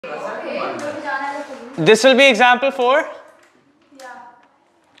This will be example 4.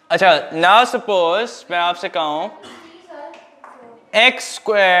 अच्छा, now suppose मैं आपसे कहूँ x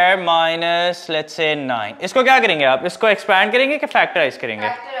square minus let's say 9. इसको क्या करेंगे आप? इसको expand करेंगे कि factorize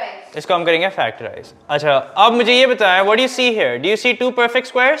करेंगे? इसको हम करेंगे factorize. अच्छा, अब मुझे ये बताएं, what do you see here? Do you see two perfect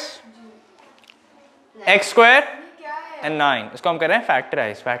squares? x square and 9. इसको हम कर रहे हैं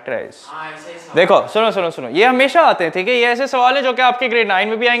factorize. देखो, सुनो. ये हमेशा आते हैं, ठीक है? ये ऐसे सवाल है जो कि आपके grade 9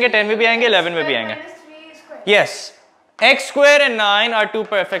 में भी आएंगे, 10 में भी आएंगे, 11 में भी आएंगे. Yes. x square and 9 are two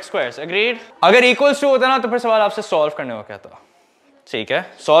perfect squares. Agreed? अगर equals to होता ना तो फिर सवाल आपसे solve करने को कहता. ठीक है?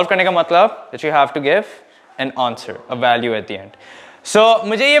 Solve करने का मतलब that you have to give an answer, a value at the end. So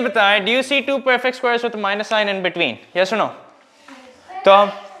मुझे ये बताएं, do you see two perfect squares with a minus sign in between? Yes or no? तो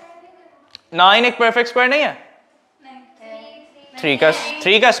 9 एक perfect square नहीं है? 3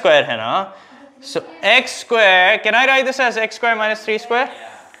 का square है ना? So x square, can I write this as x square minus 3 square?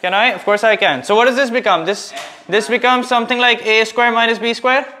 Can I? Of course I can. So what does this become? This becomes something like a square minus b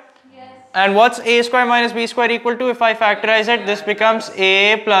square? Yes. And what's a square minus b square equal to? If I factorize it, this becomes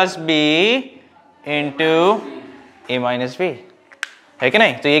a plus b into a minus b. है कि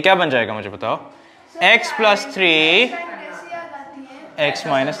नहीं? तो ये क्या बन जाएगा मुझे बताओ? x plus 3 x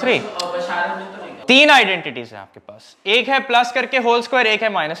minus 3. 3 identities है आपके पास. एक है प्लस करके होल स्क्वायर, एक है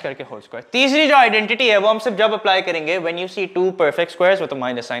माइनस करके होल स्क्वायर. तीसरी जो आइडेंटिटी है वो हम सिर्फ जब अप्लाई करेंगे when you see two perfect squares with a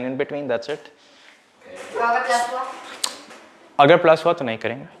minus sign in between. That's it. अगर प्लस हुआ तो नहीं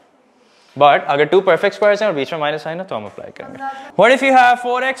करेंगे, बट अगर two perfect squares हैं और बीच में माइनस साइन है तो हम अप्लाई करेंगे. What if you have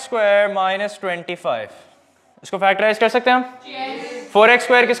 4x square minus 25? इसको फैक्टराइज कर सकते हैं हम? 4x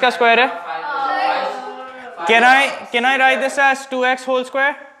square किसका स्क्वायर है? Can I write this as 2x whole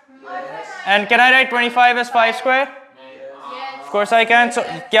square? And can I write 25 as 5 square? Yes. Of course I can. So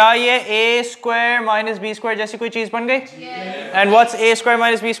क्या ये a square minus b square जैसी कोई चीज बन गई? Yes. And what's a square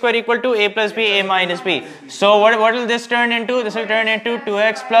minus b square equal to? A plus b, a minus b. So what will this turn into? This will turn into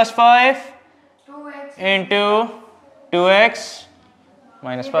 2x plus 5 into 2x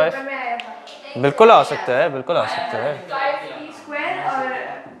minus 5. बिल्कुल आ सकता है, बिल्कुल आ सकता है. 5 square और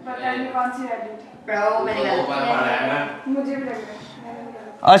पता नहीं कौन सी वैल्यू थी. मुझे भी लग रहा है.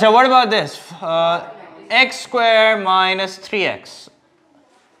 अच्छा, what about this? X square minus 3x.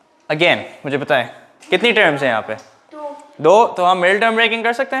 Again, मुझे बताएं कितनी टर्म्स हैं यहाँ पे? 2. तो हम मिडिल टर्म ब्रेकिंग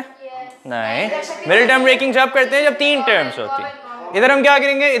कर सकते हैं? नहीं. मिडिल टर्म ब्रेकिंग जब करते हैं जब 3 टर्म्स होती हैं. इधर हम क्या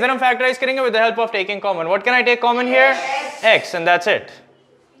करेंगे? इधर हम फैक्टराइज करेंगे with the help of taking common. What can I take common here? X, and that's it.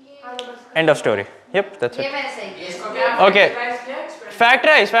 End of story. Yep, that's it. Okay.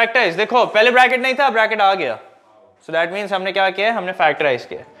 Factorize. देखो पहले ब्रैकेट नहीं था, ब्रैकेट आ गया. So that means हमने क्या किया? हमने factorize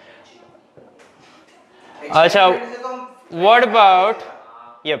किया. अच्छा, what about?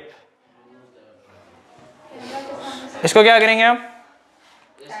 Yep. इसको क्या करेंगे हम?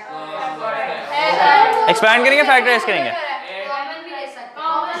 Expand करेंगे, factorize करेंगे?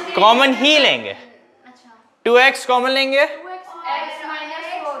 Common ही लेंगे. 2x common लेंगे?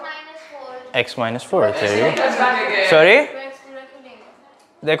 x minus 4. Sorry?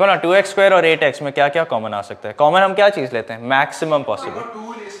 देखो ना, 2x square और 8x में क्या क्या कॉमन आ सकता है? कॉमन हम क्या चीज लेते हैं? Maximum possible.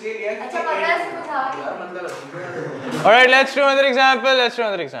 Alright, let's do another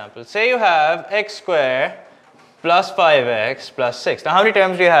example. Say you have x square plus 5x plus 6. Now how many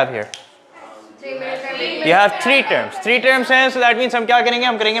terms do you have here? You have 3 terms. 3 terms हैं, so that means हम क्या करेंगे?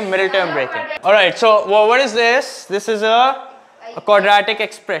 हम करेंगे middle term breaking. Alright, so what is this? This is a quadratic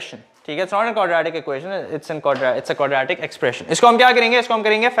expression. ठीक है, it's not a quadratic equation, it's a quadratic expression. इसको हम क्या करेंगे? इसको हम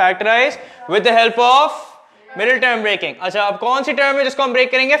करेंगे factorize with the help of middle term breaking. अच्छा, अब कौन सी टर्म है जिसको हम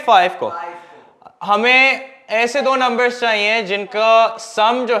ब्रेक करेंगे? 5 को. हमें ऐसे 2 नंबर्स चाहिए जिनका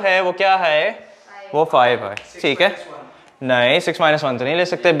सम जो है वो क्या है? वो 5 है. ठीक है? नहीं, 6 minus 1 तो नहीं ले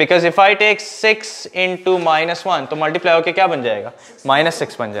सकते, because if I take 6 into minus 1 तो मल्टीप्लाई होके क्या बन जाएगा? minus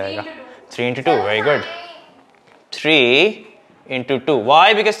 6 बन जाएगा. 3 into 2, very good. 3 into 2.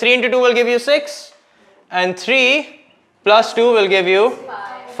 Why? Because 3 into 2 will give you 6 and 3 plus 2 will give you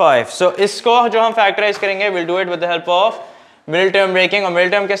 5. So इसको जो हम factorize करेंगे, we'll do it with the help of middle term breaking. और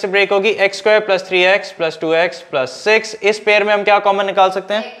middle term कैसे break होगी? x square plus 3x plus 2x plus 6. इस pair में हम क्या कॉमन निकाल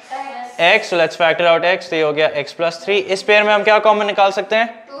सकते हैं? x. So let's factor out x. तो ये हो गया x plus 3. इस पेयर में हम क्या कॉमन निकाल सकते हैं?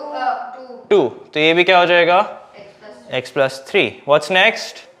 2. तो ये भी क्या हो जाएगा? x plus 3. What's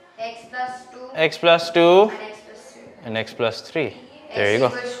next? x plus 2 and x plus 3. There you go.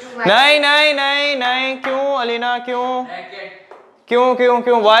 नहीं, क्यों अलीना, क्यों?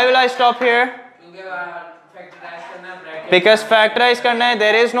 Why will I stop here? Because factorize करना है.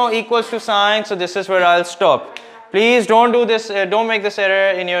 There is no equals to sign, so this is where I'll stop. Please don't do this. Don't make this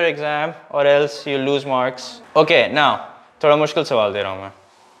error in your exam, or else you'll lose marks. Okay, now थोड़ा मुश्किल सवाल दे रहा हूँ मैं.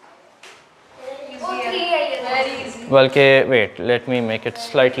 Very easy. Well, okay, wait, let me make it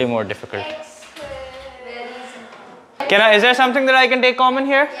slightly more difficult. Is there something that I can take common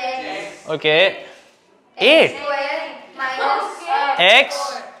here? Yes. Okay. 8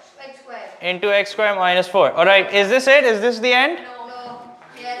 x into x square minus 4. Alright, is this it? Is this the end? No.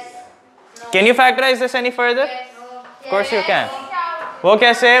 Yes. Can you factorize this any further? Of course you can. What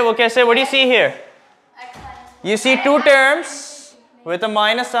do you see here? You see two terms with a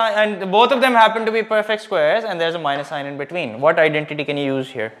minus sign, and both of them happen to be perfect squares, and there's a minus sign in between. What identity can you use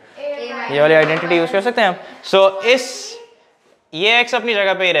here? ये वाली identity use कर सकते हैं हम. So ये x अपनी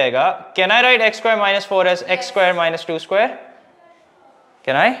जगह पे ही रहेगा. Can I write x square minus 4 as x square minus 2 square?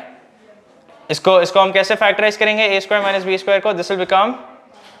 Can I? इसको हम कैसे factorize करेंगे? A square minus b square को. This will become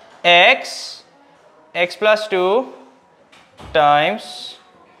x plus 2 times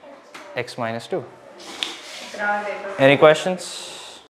x minus 2. Any questions?